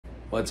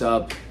What's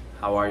up?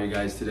 How are you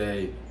guys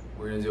today?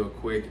 We're gonna do a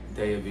quick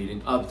day of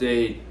eating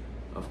update.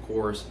 Of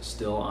course,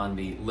 still on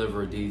the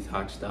liver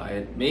detox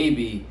diet.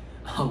 Maybe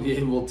I'll be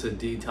able to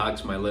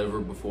detox my liver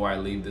before I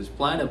leave this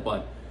planet,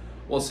 but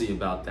we'll see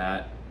about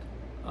that.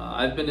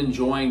 I've been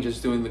enjoying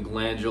just doing the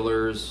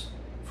glandulars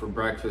for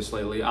breakfast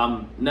lately.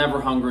 I'm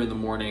never hungry in the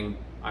morning.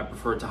 I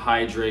prefer to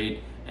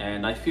hydrate,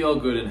 and I feel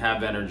good and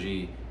have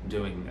energy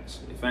doing this.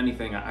 If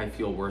anything, I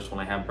feel worse when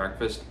I have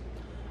breakfast.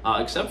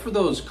 Except for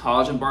those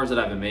collagen bars that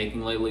I've been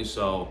making lately.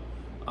 So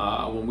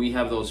when we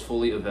have those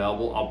fully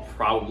available, I'll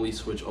probably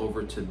switch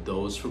over to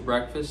those for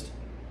breakfast.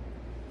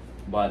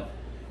 But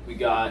we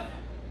got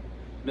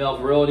male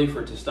virility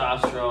for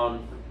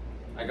testosterone.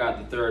 I got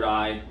the third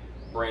eye,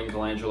 brain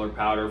glandular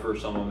powder for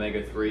some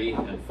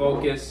omega-3 and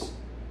focus.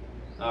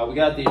 We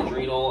got the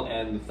adrenal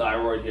and the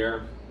thyroid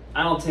here.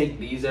 I don't take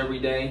these every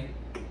day,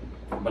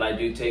 but I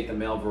do take the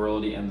male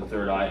virility and the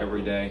third eye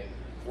every day.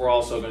 We're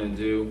also going to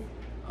do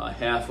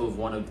half of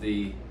one of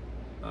the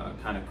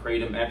kind of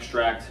kratom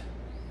extract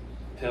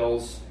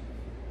pills.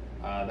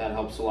 That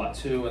helps a lot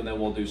too, and then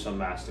we'll do some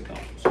masticum.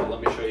 So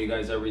let me show you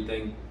guys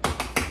everything.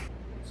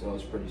 So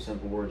it's pretty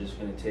simple. We're just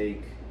going to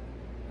take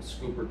a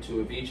scoop or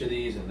two of each of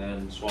these and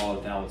then swallow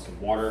it down with some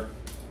water.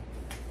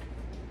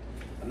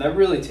 I've never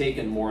really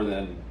taken more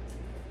than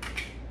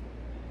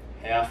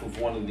half of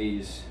one of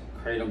these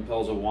kratom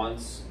pills at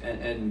once,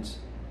 and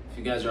if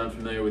you guys are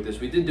unfamiliar with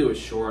this, we did do a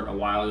short a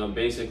while ago,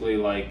 basically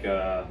like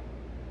a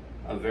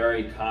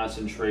very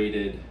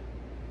concentrated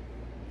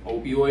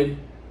opioid,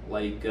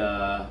 like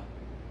I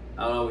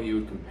don't know what you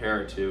would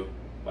compare it to,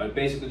 but it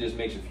basically just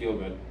makes you feel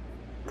good,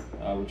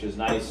 which is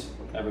nice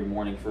every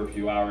morning for a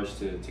few hours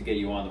to get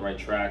you on the right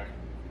track.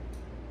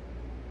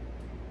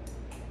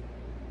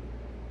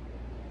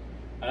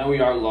 I know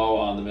we are low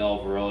on the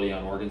male virility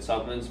on organ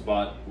supplements,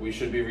 but we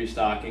should be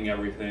restocking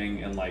everything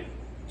in like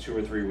 2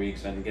 or 3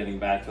 weeks and getting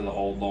back to the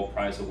old low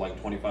price of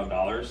like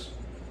 $25,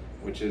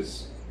 which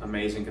is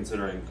amazing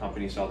considering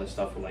companies sell this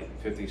stuff for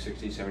like $50,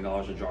 $60,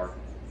 $70 a jar.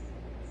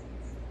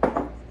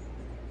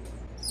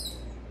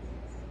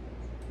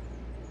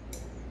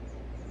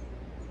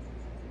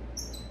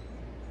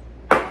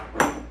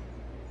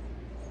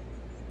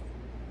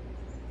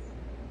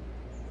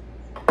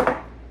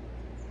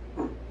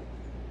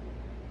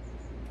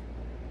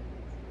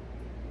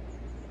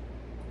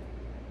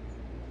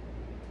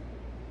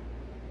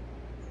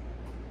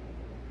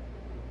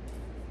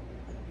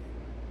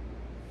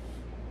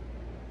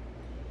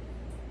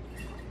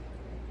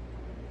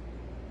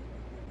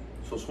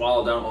 So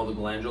swallow down all the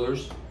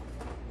glandulars,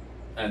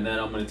 and then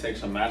I'm going to take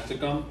some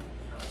masticum.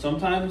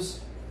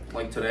 Sometimes,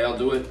 like today, I'll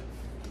do it.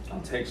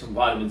 I'll take some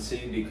vitamin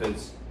C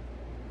because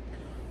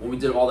when we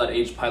did all that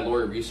H.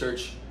 pylori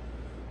research,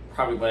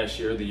 probably last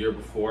year, the year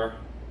before,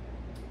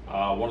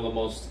 one of the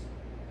most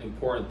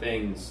important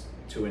things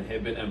to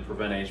inhibit and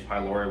prevent H.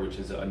 pylori, which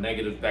is a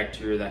negative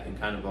bacteria that can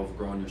kind of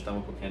overgrow in your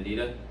stomach with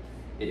candida,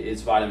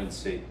 is vitamin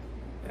C.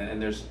 And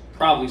there's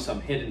probably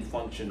some hidden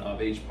function of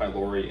H.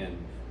 pylori in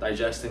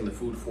digesting the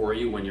food for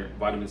you when you're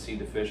vitamin C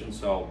deficient.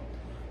 So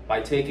by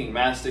taking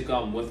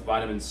masticum with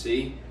vitamin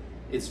C,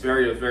 it's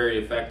very,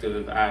 very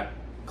effective at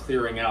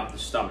clearing out the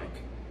stomach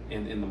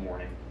in the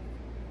morning,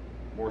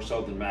 more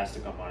so than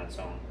masticum on its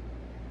own.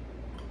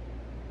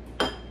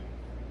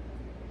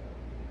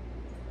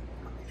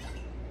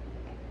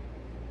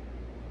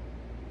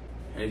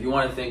 And if you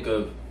want to think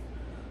of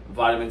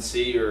vitamin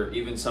C or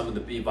even some of the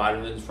B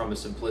vitamins from a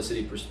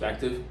simplicity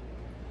perspective,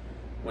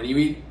 when you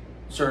eat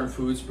certain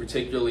foods,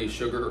 particularly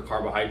sugar or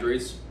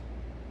carbohydrates,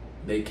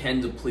 they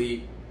can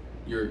deplete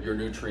your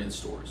nutrient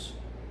stores,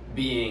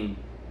 being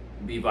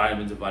B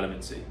vitamins and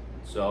vitamin C.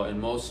 So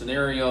in most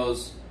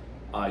scenarios,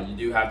 you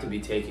do have to be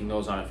taking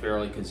those on a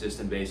fairly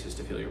consistent basis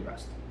to feel your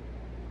best.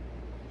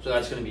 So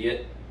that's going to be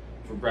it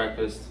for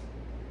breakfast.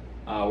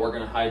 We're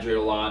going to hydrate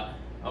a lot.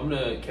 I'm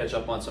going to catch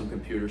up on some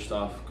computer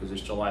stuff because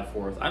it's July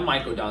 4th. I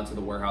might go down to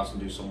the warehouse and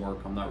do some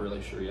work. I'm not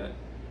really sure yet.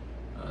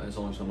 There's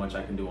only so much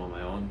I can do on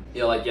my own.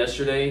 Yeah, like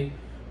yesterday,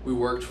 we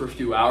worked for a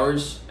few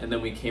hours and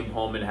then we came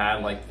home and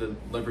had like the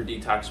liver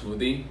detox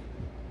smoothie.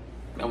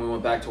 And we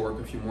went back to work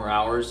a few more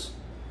hours.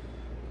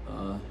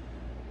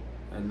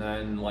 And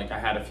then like I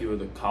had a few of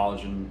the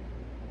collagen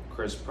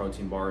crisp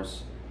protein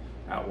bars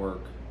at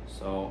work.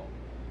 So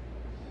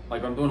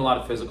like I'm doing a lot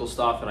of physical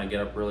stuff and I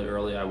get up really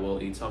early, I will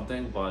eat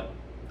something, but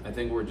I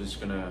think we're just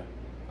gonna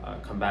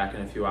come back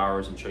in a few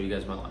hours and show you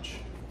guys my lunch.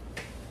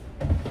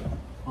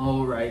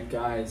 All right,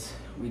 guys,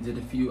 we did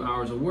a few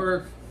hours of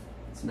work.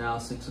 It's now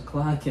 6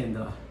 o'clock and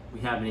we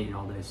haven't eaten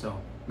all day. So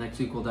next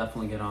week we'll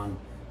definitely get on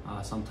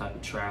some type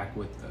of track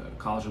with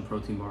collagen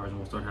protein bars and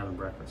we'll start having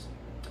breakfast.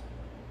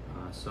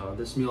 So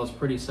this meal is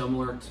pretty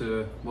similar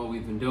to what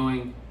we've been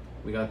doing.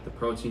 We got the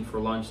protein for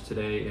lunch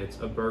today. It's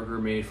a burger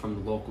made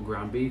from the local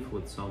ground beef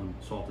with some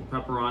salt and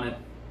pepper on it.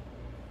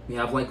 We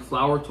have like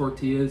flour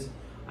tortillas.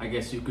 I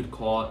guess you could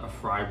call it a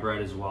fry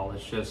bread as well.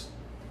 It's just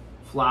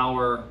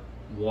flour,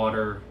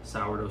 water,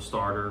 sourdough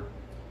starter,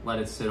 let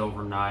it sit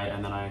overnight,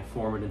 and then I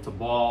form it into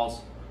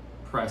balls,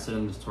 press it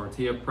in this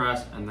tortilla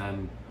press, and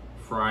then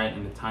fry it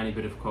in a tiny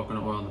bit of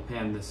coconut oil in the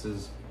pan. This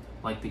is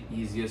like the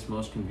easiest,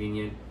 most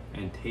convenient,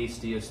 and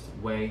tastiest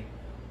way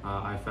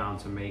I found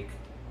to make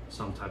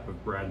some type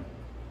of bread.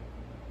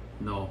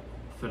 No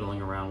fiddling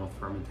around with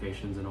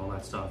fermentations and all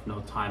that stuff.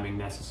 No timing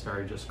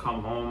necessary. Just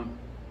come home,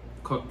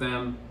 cook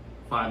them,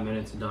 5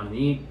 minutes, done and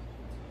eat.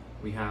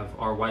 We have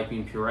our white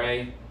bean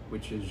puree,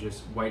 which is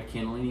just white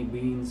cannellini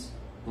beans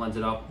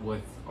blended up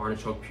with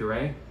artichoke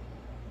puree.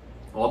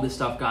 All this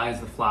stuff, guys,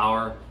 the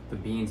flour, the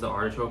beans, the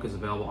artichoke, is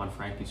available on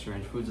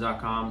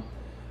frankiesranchfoods.com.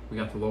 We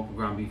got the local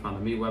ground beef on the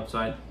meat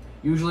website.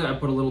 Usually I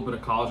put a little bit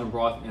of collagen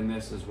broth in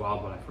this as well,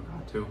 but I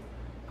forgot to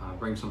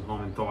bring some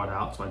home and thaw it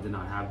out, so I did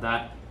not have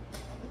that.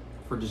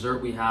 For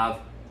dessert, we have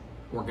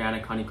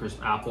organic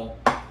Honeycrisp apple.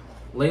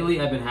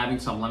 Lately, I've been having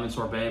some lemon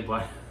sorbet,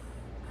 but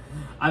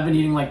I've been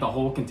eating like the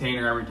whole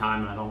container every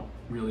time, and I don't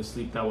really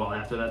sleep that well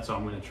after that, so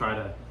I'm going to try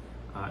to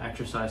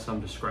exercise some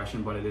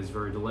discretion, but it is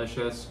very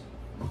delicious.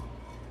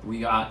 We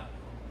got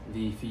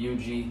the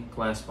Fiugi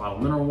glass bottle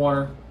mineral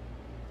water,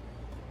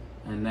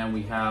 and then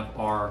we have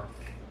our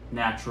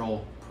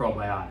natural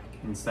probiotic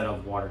instead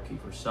of water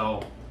kefir.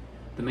 So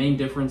the main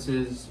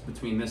differences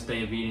between this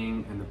day of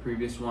eating and the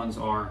previous ones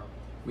are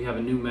we have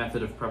a new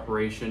method of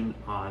preparation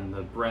on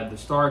the bread, the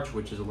starch,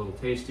 which is a little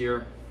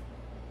tastier.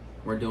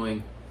 We're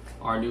doing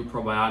our new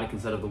probiotic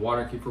instead of the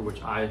water kefir,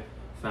 which I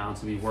found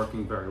to be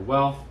working very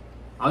well.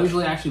 I'll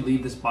usually actually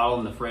leave this bottle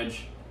in the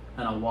fridge,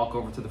 and I'll walk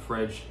over to the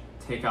fridge,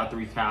 take out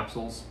 3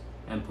 capsules,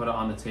 and put it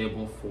on the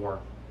table for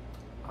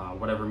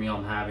whatever meal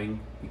I'm having,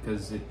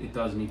 because it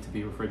does need to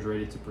be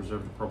refrigerated to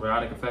preserve the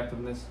probiotic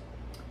effectiveness.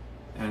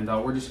 And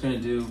we're just going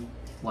to do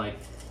like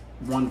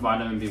 1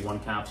 vitamin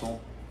B1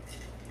 capsule.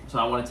 So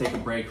I want to take a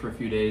break for a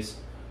few days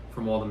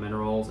from all the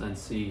minerals and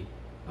see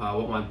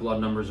what my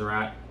blood numbers are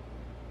at,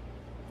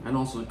 and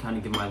also kind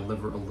of give my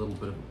liver a little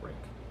bit of a break.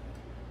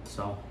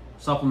 So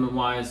supplement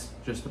wise,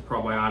 just the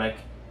probiotic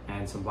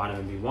and some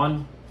vitamin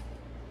B1.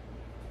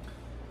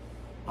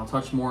 I'll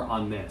touch more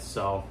on this.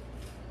 So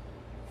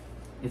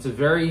it's a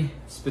very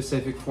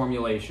specific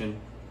formulation.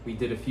 We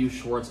did a few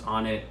shorts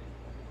on it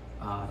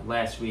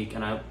last week,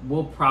 and I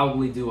will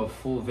probably do a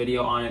full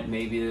video on it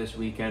maybe this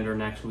weekend or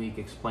next week,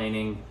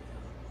 explaining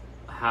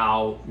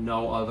how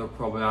no other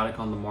probiotic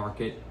on the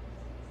market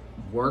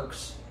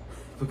works.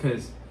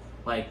 Because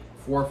like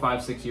 4,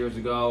 5, 6 years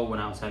ago when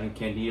I was having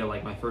Candida,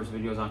 like my first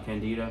videos on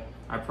Candida,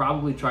 I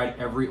probably tried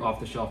every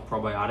off-the-shelf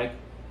probiotic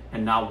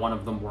and not one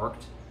of them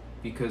worked,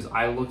 because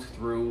I looked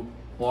through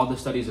all the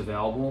studies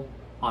available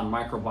on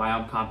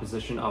microbiome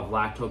composition of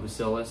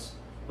lactobacillus,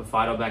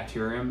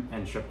 bifidobacterium,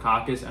 and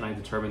streptococcus, and I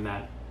determined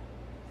that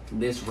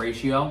this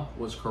ratio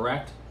was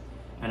correct.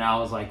 And I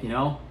was like, you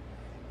know,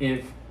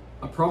 if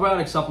a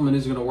probiotic supplement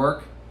is going to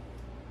work,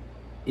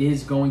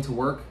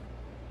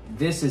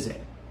 this is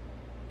it.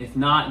 If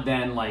not,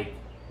 then like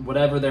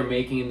whatever they're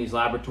making in these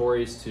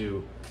laboratories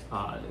for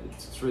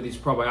these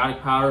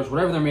probiotic powders,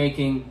 whatever they're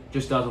making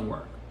just doesn't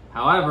work.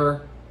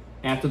 However,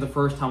 after the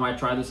first time I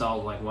tried this, I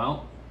was like,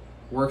 well,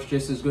 works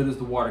just as good as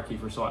the water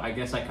kefir. So I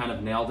guess I kind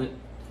of nailed it.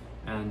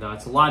 And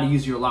it's a lot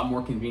easier, a lot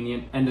more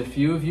convenient. And a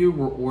few of you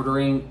were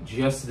ordering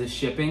just the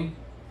shipping.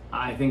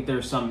 I think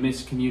there's some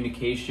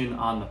miscommunication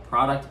on the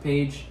product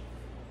page.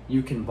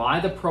 You can buy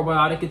the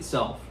probiotic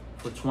itself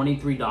for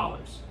 $23.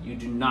 You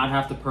do not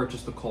have to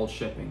purchase the cold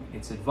shipping.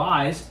 It's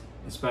advised,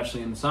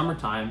 especially in the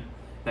summertime,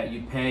 that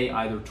you pay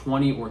either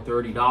 $20 or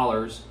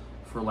 $30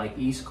 for like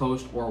East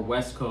Coast or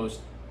West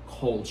Coast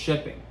cold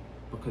shipping,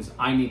 because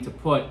I need to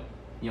put,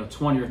 you know,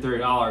 $20 or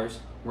 $30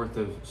 worth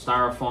of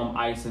styrofoam,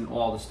 ice, and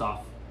all the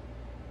stuff,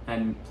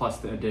 and plus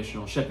the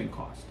additional shipping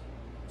cost.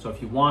 So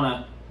if you want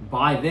to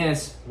buy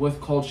this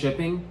with cold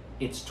shipping,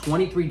 it's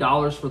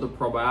 $23 for the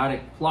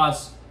probiotic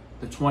plus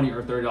the $20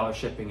 or $30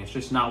 shipping. It's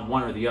just not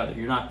one or the other.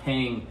 You're not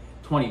paying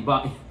 20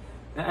 bucks.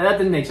 That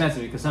didn't make sense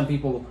to me, because some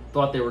people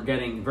thought they were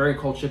getting very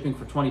cold shipping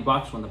for 20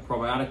 bucks when the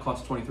probiotic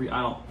costs 23.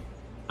 I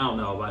don't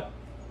know, but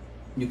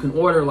you can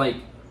order like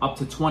up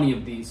to 20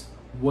 of these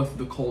with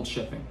the cold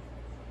shipping.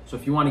 So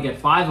if you want to get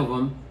 5 of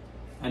them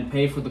and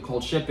pay for the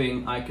cold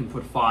shipping, I can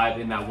put 5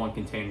 in that one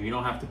container. You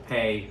don't have to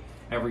pay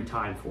every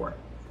time for it.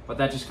 But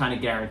that just kind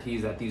of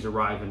guarantees that these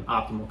arrive in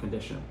optimal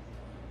condition.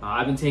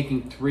 I've been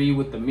taking 3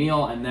 with the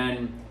meal, and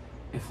then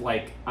if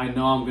like I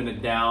know I'm gonna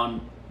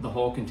down the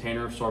whole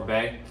container of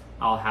sorbet,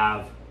 I'll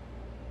have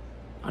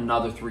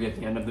another 3 at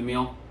the end of the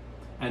meal.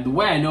 And the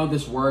way I know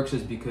this works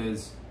is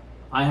because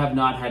I have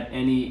not had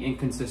any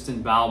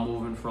inconsistent bowel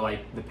movement for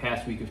like the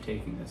past week of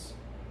taking this.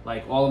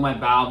 Like all of my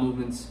bowel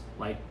movements,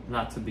 like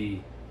not to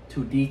be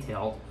too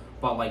detailed,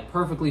 but like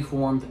perfectly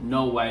formed,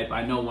 no way.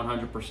 I know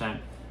 100%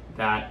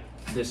 that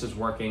this is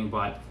working,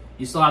 but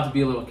you still have to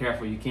be a little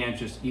careful. You can't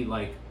just eat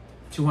like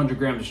 200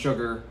 grams of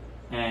sugar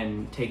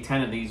and take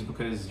 10 of these,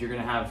 because you're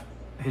gonna have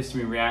a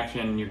histamine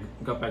reaction and your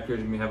gut bacteria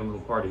is gonna be having a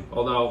little party.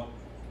 Although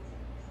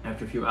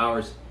after a few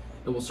hours,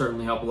 it will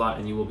certainly help a lot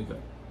and you will be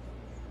good.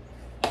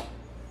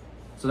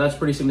 So that's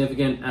pretty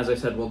significant. As I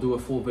said, we'll do a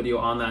full video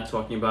on that,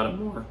 talking about it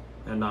more.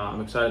 And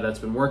I'm excited that's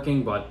been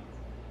working, but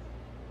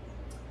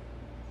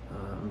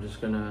I'm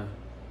just gonna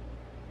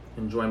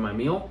enjoy my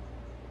meal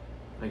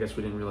I guess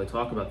we didn't really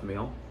talk about the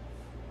meal.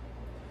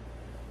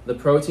 The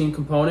protein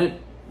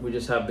component, we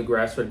just have the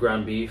grass-fed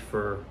ground beef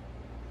for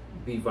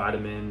B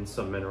vitamins,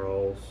 some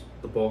minerals,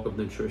 the bulk of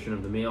nutrition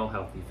of the meal,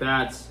 healthy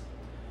fats.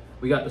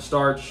 We got the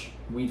starch,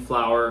 wheat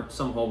flour,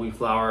 some whole wheat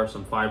flour,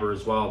 some fiber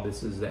as well.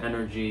 This is the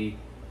energy,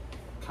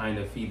 kind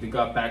of feed the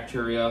gut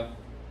bacteria.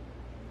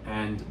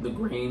 And the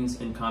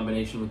grains in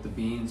combination with the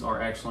beans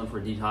are excellent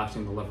for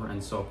detoxing the liver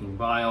and soaking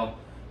bile.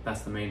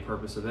 That's the main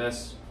purpose of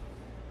this.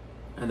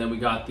 And then we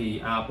got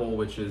the apple,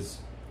 which is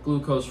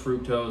glucose,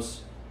 fructose,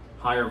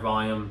 higher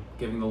volume,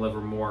 giving the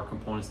liver more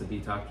components to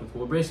detox with.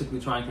 What we're basically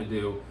trying to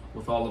do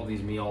with all of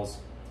these meals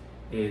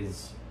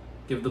is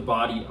give the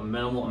body a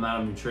minimal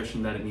amount of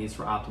nutrition that it needs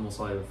for optimal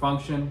cellular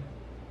function.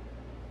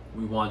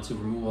 We want to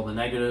remove all the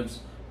negatives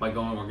by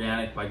going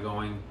organic, by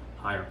going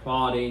higher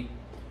quality.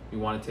 We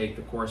want to take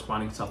the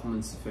corresponding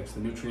supplements to fix the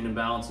nutrient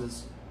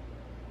imbalances.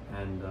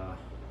 And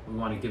we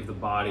want to give the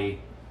body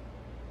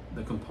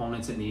the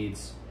components it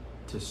needs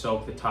to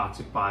soak the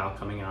toxic bile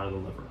coming out of the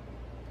liver.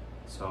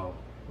 So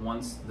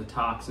once the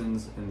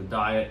toxins in the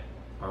diet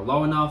are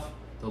low enough,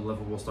 the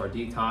liver will start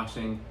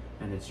detoxing,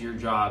 and it's your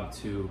job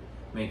to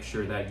make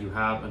sure that you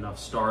have enough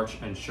starch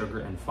and sugar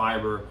and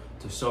fiber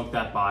to soak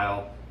that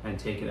bile and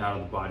take it out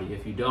of the body.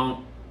 If you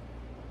don't,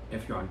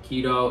 if you're on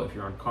keto, if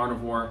you're on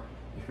carnivore,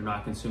 if you're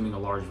not consuming a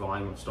large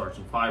volume of starch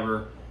and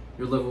fiber,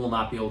 your liver will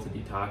not be able to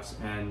detox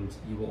and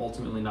you will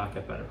ultimately not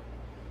get better.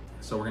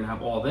 So we're gonna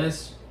have all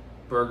this: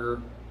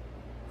 burger,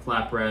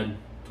 flatbread,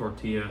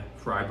 tortilla,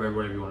 fry bread,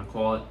 whatever you wanna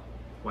call it,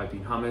 white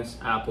bean hummus,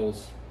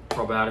 apples,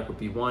 probiotic with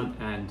B1,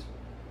 and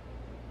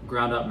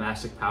ground up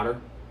mastic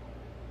powder.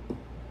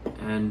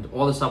 And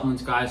all the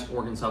supplements, guys,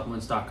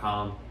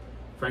 organsupplements.com.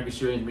 Frankie's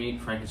Free Range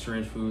Meat, Frankie's Free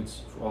Range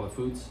Foods for all the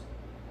foods.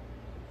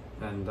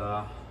 And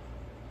we'll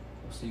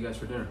see you guys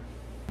for dinner.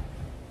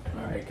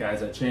 All right,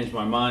 guys, I changed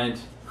my mind.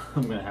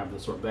 I'm gonna have the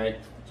sorbet.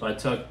 So I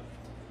took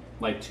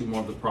like 2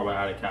 more of the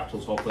probiotic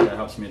capsules. Hopefully that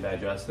helps me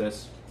digest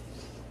this.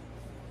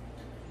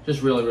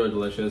 Just really, really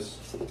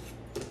delicious.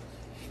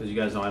 As you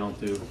guys know, I don't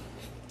do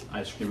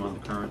ice cream on the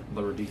current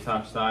liver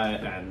detox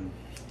diet, and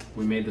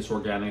we made this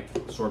organic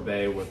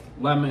sorbet with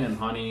lemon and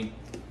honey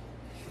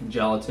and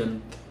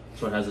gelatin,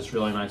 so it has this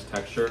really nice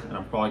texture, and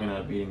I'm probably gonna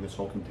end up eating this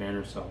whole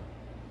container. So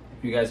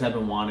if you guys have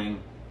been wanting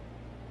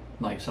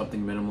like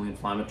something minimally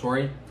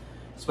inflammatory,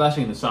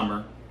 especially in the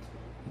summer,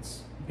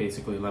 it's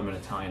basically lemon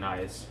Italian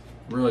ice.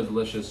 Really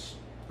delicious,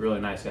 really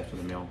nice after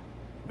the meal.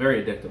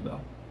 Very addictive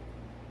though.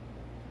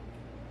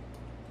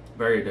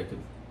 Very addictive.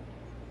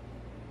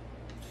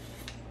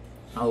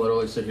 I'll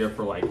literally sit here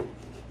for like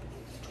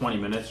 20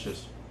 minutes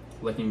just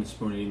licking the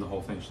spoon and eating the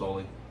whole thing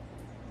slowly.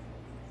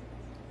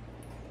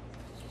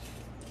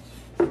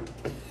 You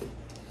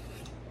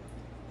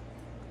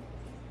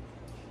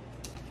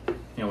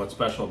know, what's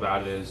special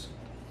about it is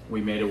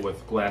we made it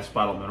with glass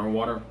bottle mineral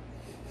water,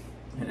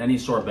 and any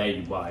sorbet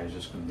you buy is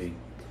just going to be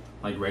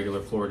like regular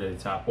fluoridated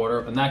tap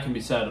water. And that can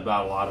be said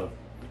about a lot of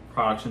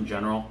products in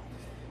general.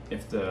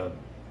 If the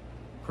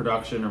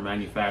production or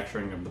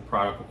manufacturing of the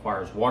product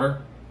requires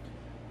water,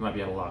 you might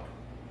be out of luck.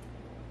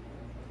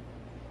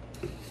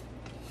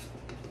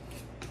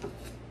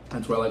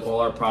 That's why I like all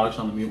our products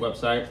on the meat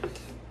website.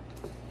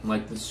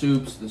 Like the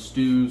soups, the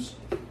stews,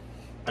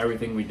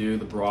 everything we do,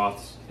 the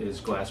broths,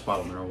 is glass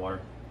bottle mineral water.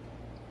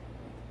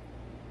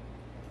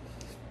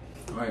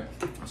 All right,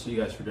 I'll see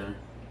you guys for dinner.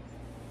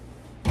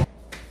 All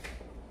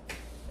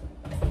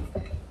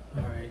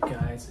right,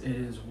 guys, it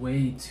is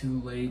way too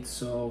late,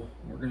 so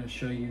we're gonna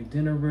show you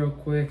dinner real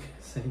quick.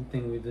 Same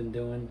thing we've been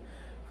doing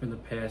for the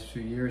past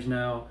few years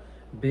now.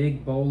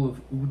 Big bowl of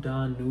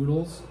udon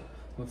noodles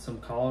with some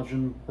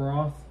collagen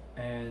broth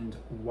and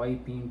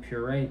white bean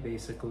puree,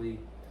 basically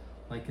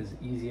like as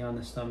easy on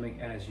the stomach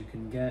as you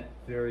can get.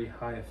 Very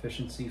high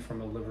efficiency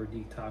from a liver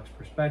detox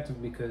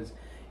perspective because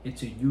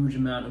it's a huge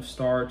amount of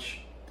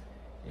starch,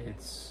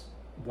 it's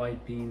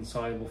white bean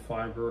soluble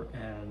fiber,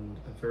 and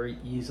a very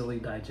easily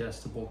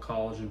digestible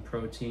collagen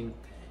protein.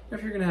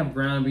 If you're gonna have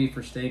ground beef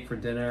or steak for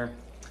dinner,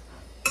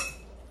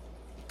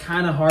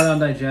 kind of hard on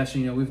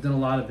digestion. You know, we've done a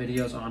lot of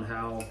videos on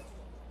how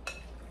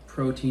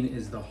protein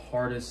is the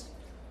hardest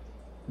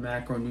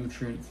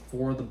macronutrient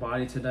for the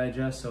body to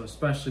digest, so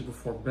especially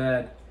before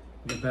bed,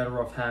 you're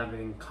better off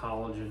having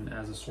collagen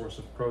as a source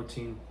of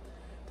protein.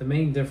 The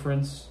main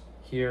difference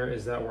here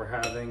is that we're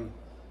having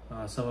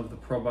some of the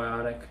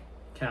probiotic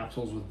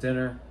capsules with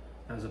dinner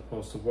as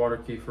opposed to water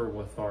kefir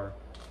with our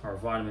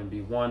vitamin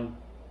B1.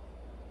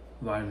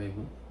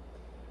 Vitamin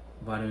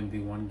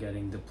B1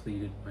 getting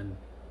depleted when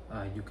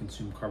you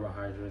consume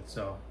carbohydrates,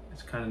 so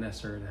it's kind of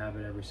necessary to have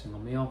it every single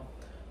meal.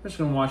 I'm just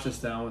gonna wash this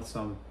down with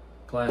some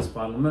glass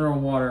bottle of mineral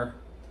water.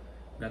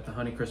 We got the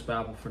Honeycrisp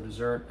apple for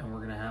dessert, and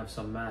we're gonna have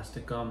some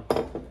mastic gum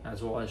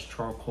as well as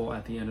charcoal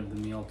at the end of the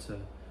meal to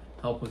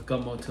help with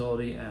gut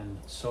motility and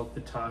soak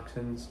the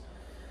toxins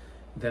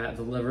that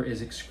the liver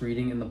is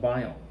excreting in the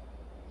bile.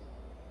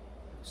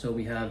 So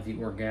we have the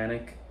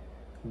organic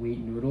wheat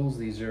noodles.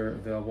 These are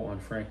available on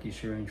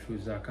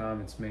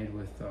frankiesfreerangefoods.com. It's made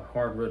with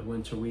hard red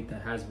winter wheat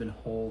that has been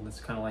hulled.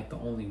 It's kind of like the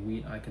only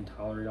wheat I can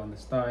tolerate on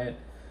this diet.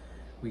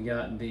 We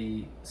got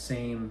the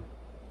same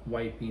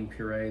white bean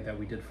puree that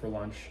we did for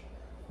lunch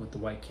with the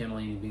white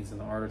cannellini beans and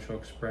the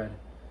artichoke spread.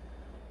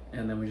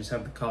 And then we just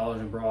have the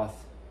collagen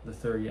broth, the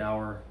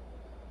 30-hour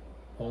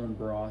bone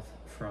broth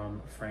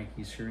from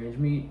Frankie's Free Range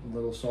Meat. A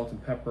little salt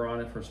and pepper on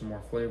it for some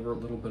more flavor. A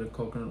little bit of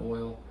coconut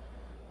oil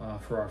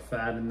for our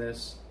fat in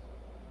this.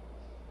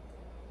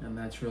 And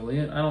that's really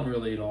it. I don't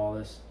really eat all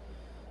this.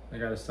 I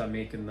gotta stop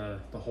making the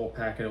whole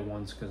packet at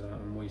once because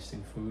I'm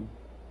wasting food.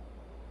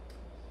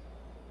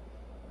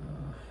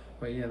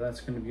 But yeah,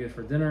 that's gonna be it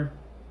for dinner.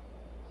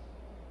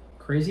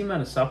 Crazy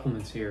amount of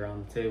supplements here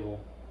on the table.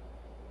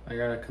 I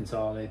gotta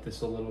consolidate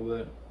this a little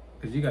bit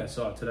because you guys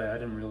saw it today. I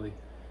didn't really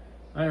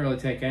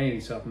take any of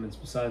these supplements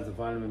besides the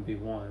vitamin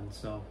B1.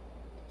 So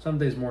some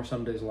days more,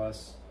 some days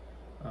less.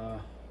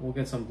 We'll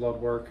get some blood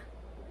work.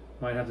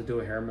 Might have to do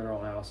a hair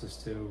mineral analysis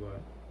too,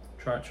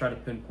 but try to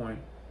pinpoint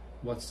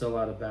what's still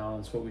out of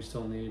balance, what we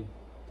still need.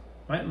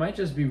 Might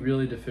just be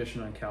really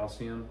deficient on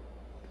calcium.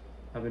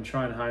 I've been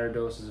trying higher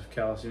doses of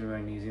calcium and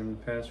magnesium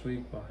the past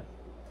week, but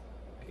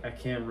I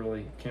can't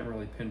really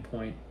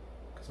pinpoint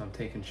because I'm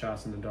taking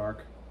shots in the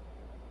dark.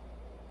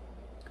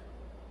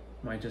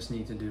 Might just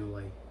need to do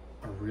like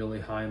a really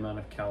high amount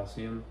of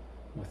calcium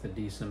with a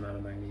decent amount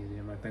of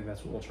magnesium. I think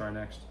that's what we'll try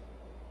next.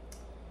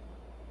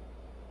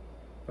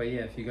 But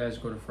yeah, if you guys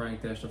go to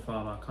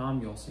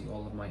frank-defile.com, you'll see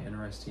all of my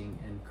interesting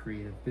and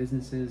creative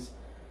businesses.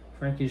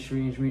 Frankie's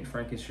Free Range Meat,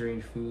 Frankie's Free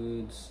Range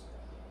Foods,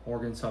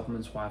 organ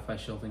supplements, Wi-Fi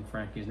shielding,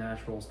 Frankie's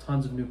Naturals.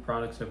 Tons of new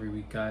products every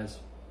week, guys.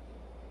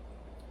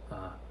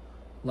 A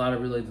lot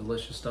of really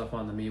delicious stuff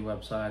on the meat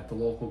website. The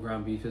local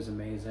ground beef is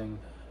amazing.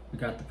 We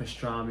got the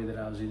pastrami that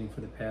I was eating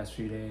for the past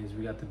few days.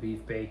 We got the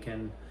beef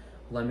bacon,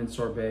 lemon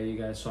sorbet. You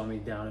guys saw me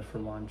down it for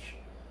lunch.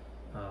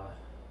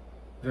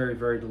 Very,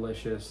 very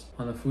delicious.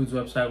 On the foods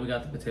website, we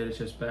got the potato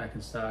chips back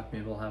in stock.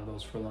 Maybe we'll have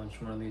those for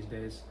lunch one of these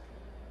days.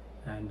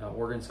 And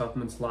organ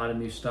supplements, a lot of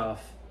new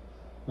stuff.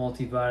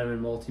 Multivitamin,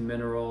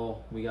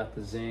 multi-mineral. We got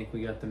the zinc,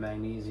 we got the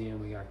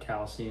magnesium, we got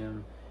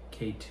calcium,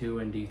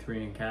 K2 and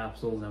D3 in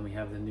capsules, and we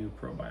have the new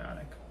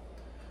probiotic.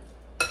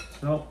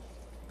 So,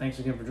 thanks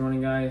again for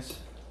joining, guys.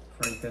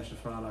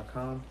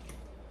 frank-defile.com.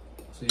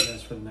 See you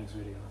guys for the next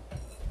video.